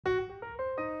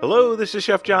Hello, this is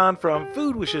Chef John from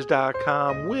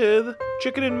foodwishes.com with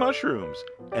chicken and mushrooms.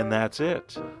 And that's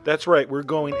it. That's right, we're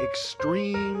going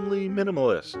extremely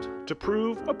minimalist to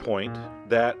prove a point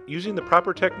that using the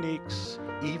proper techniques,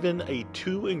 even a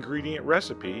 2-ingredient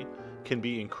recipe can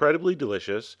be incredibly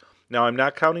delicious. Now, I'm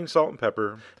not counting salt and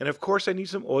pepper, and of course I need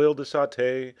some oil to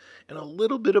saute and a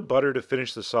little bit of butter to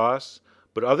finish the sauce,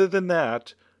 but other than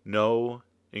that, no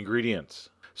ingredients.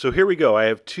 So here we go. I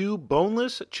have 2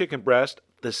 boneless chicken breasts.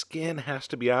 The skin has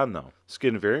to be on though.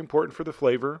 Skin very important for the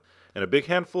flavor, and a big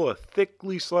handful of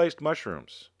thickly sliced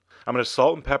mushrooms. I'm going to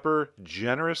salt and pepper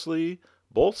generously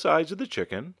both sides of the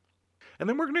chicken, and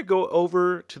then we're going to go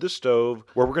over to the stove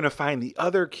where we're going to find the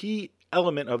other key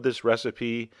element of this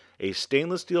recipe, a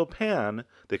stainless steel pan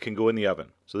that can go in the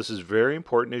oven. So this is very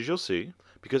important, as you'll see,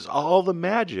 because all the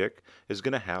magic is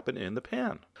going to happen in the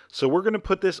pan. So we're going to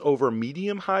put this over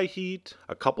medium-high heat,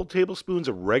 a couple tablespoons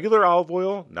of regular olive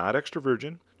oil, not extra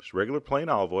virgin, just regular plain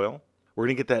olive oil. We're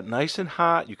going to get that nice and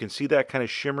hot. You can see that kind of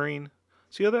shimmering.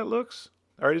 See how that looks?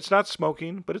 All right, it's not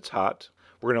smoking, but it's hot.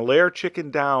 We're going to lay our chicken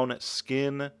down,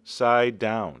 skin side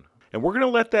down. And we're going to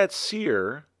let that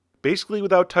sear, basically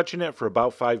without touching it, for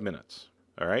about 5 minutes.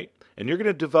 All right? And you're going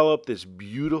to develop this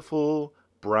beautiful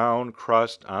brown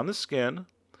crust on the skin.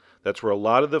 That's where a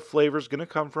lot of the flavor is going to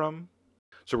come from.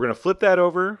 So we're going to flip that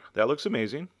over. That looks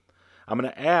amazing. I'm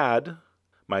going to add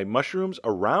my mushrooms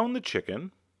around the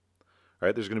chicken. All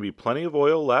right, there's going to be plenty of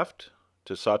oil left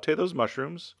to saute those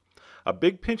mushrooms. A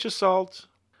big pinch of salt.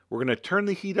 We're going to turn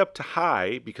the heat up to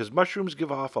high because mushrooms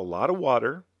give off a lot of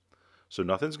water, so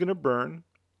nothing's going to burn.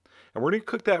 And we're going to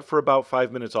cook that for about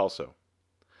 5 minutes also.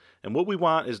 And what we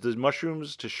want is the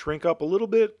mushrooms to shrink up a little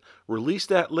bit, release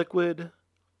that liquid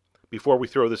before we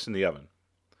throw this in the oven.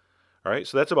 All right,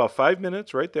 so that's about 5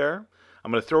 minutes right there.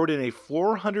 I'm going to throw it in a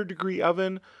 400-degree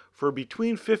oven for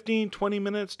between 15 and 20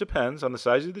 minutes, depends on the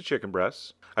size of the chicken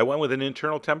breasts. I went with an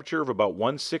internal temperature of about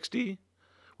 160,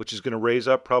 which is going to raise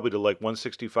up probably to like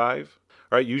 165.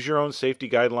 All right, use your own safety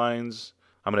guidelines.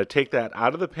 I'm going to take that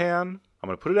out of the pan. I'm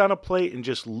going to put it on a plate and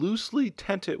just loosely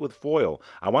tent it with foil.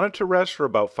 I want it to rest for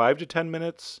about 5 to 10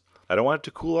 minutes. I don't want it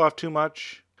to cool off too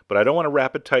much, but I don't want to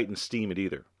wrap it tight and steam it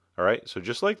either. All right, so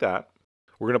just like that.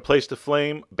 We're going to place the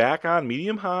flame back on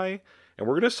medium-high, and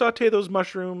we're going to saute those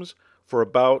mushrooms for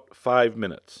about 5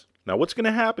 minutes. Now, what's going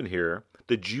to happen here,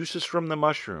 the juices from the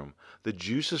mushroom, the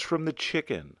juices from the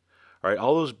chicken, all right,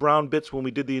 all those brown bits when we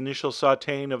did the initial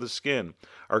sauteing of the skin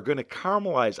are going to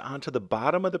caramelize onto the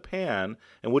bottom of the pan.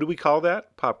 And what do we call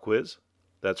that? Pop quiz.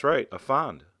 That's right, a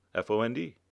fond,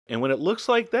 F-O-N-D. And when it looks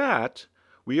like that,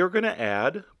 we are going to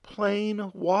add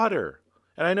plain water.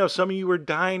 And I know some of you are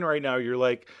dying right now. You're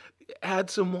like, add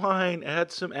some wine,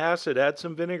 add some acid, add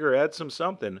some vinegar, add some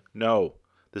something. No,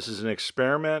 this is an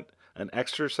experiment, an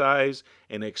exercise,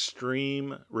 an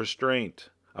extreme restraint.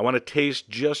 I want to taste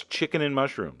just chicken and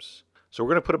mushrooms. So we're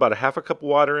going to put about a half a cup of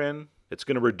water in. It's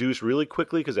going to reduce really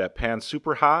quickly because that pan's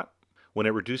super hot. When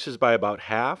it reduces by about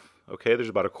half, okay, there's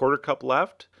about a quarter cup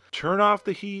left. Turn off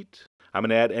the heat. I'm going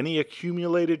to add any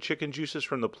accumulated chicken juices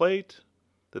from the plate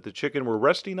that the chicken were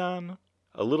resting on.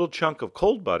 A little chunk of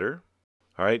cold butter.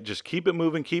 All right, just keep it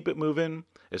moving, keep it moving.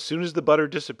 As soon as the butter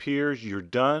disappears, you're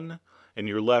done, and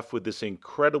you're left with this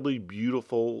incredibly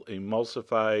beautiful,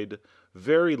 emulsified,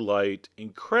 very light,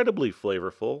 incredibly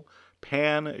flavorful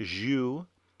pan jus,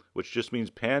 which just means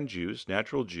pan juice,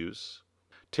 natural juice.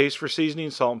 Taste for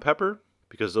seasoning, salt and pepper,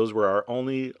 because those were our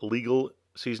only legal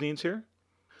seasonings here.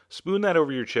 Spoon that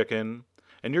over your chicken,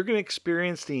 and you're going to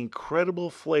experience the incredible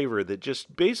flavor that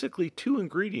just basically 2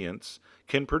 ingredients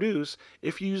can produce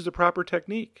if you use the proper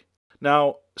technique.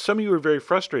 Now, some of you are very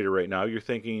frustrated right now. You're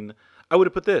thinking, I would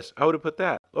have put this, I would have put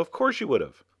that. Well, of course you would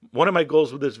have. One of my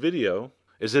goals with this video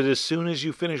is that as soon as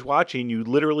you finish watching, you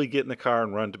literally get in the car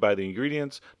and run to buy the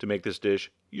ingredients to make this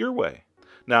dish your way.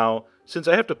 Now, since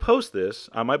I have to post this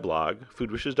on my blog,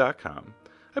 foodwishes.com,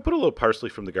 I put a little parsley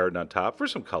from the garden on top for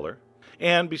some color.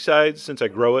 And besides, since I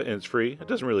grow it and it's free, it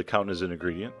doesn't really count as an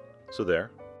ingredient. So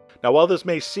there. Now, while this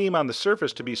may seem on the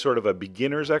surface to be sort of a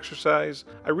beginner's exercise,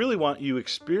 I really want you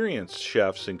experienced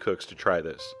chefs and cooks to try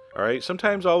this. All right,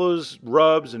 sometimes all those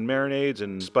rubs and marinades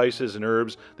and spices and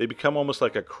herbs, they become almost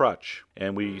like a crutch,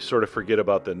 and we sort of forget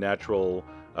about the natural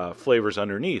flavors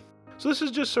underneath. So this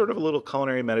is just sort of a little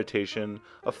culinary meditation,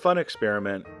 a fun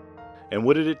experiment. And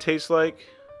what did it taste like?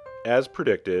 As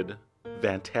predicted,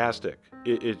 fantastic.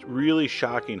 It's really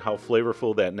shocking how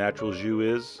flavorful that natural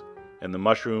jus is, and the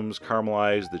mushrooms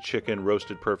caramelized, the chicken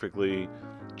roasted perfectly.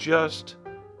 Just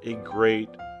a great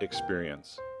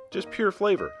experience. Just pure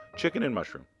flavor, chicken and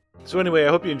mushroom. So anyway, I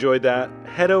hope you enjoyed that.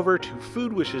 Head over to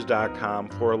foodwishes.com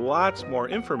for lots more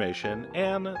information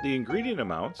and the ingredient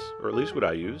amounts, or at least what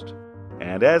I used.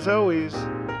 And as always,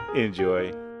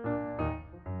 enjoy